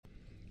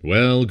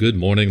Well, good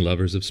morning,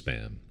 lovers of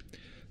spam.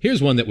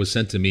 Here's one that was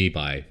sent to me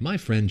by my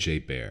friend Jay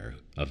Baer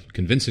of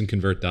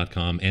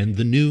convinceandconvert.com and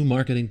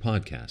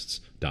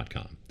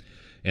thenewmarketingpodcasts.com.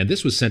 And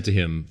this was sent to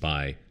him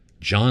by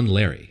John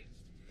Larry.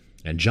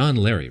 And John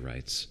Larry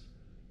writes,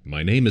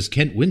 "My name is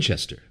Kent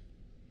Winchester.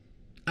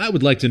 I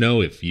would like to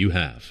know if you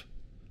have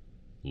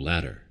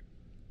ladder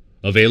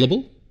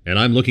available, and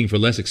I'm looking for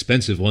less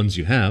expensive ones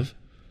you have.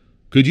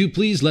 Could you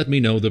please let me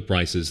know the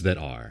prices that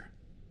are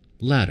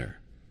ladder?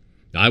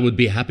 I would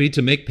be happy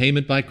to make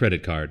payment by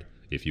credit card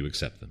if you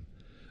accept them.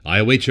 I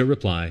await your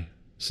reply.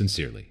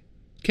 Sincerely,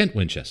 Kent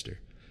Winchester."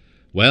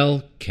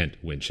 Well, Kent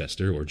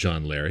Winchester or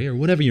John Larry or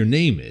whatever your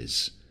name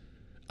is,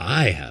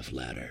 I have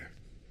ladder.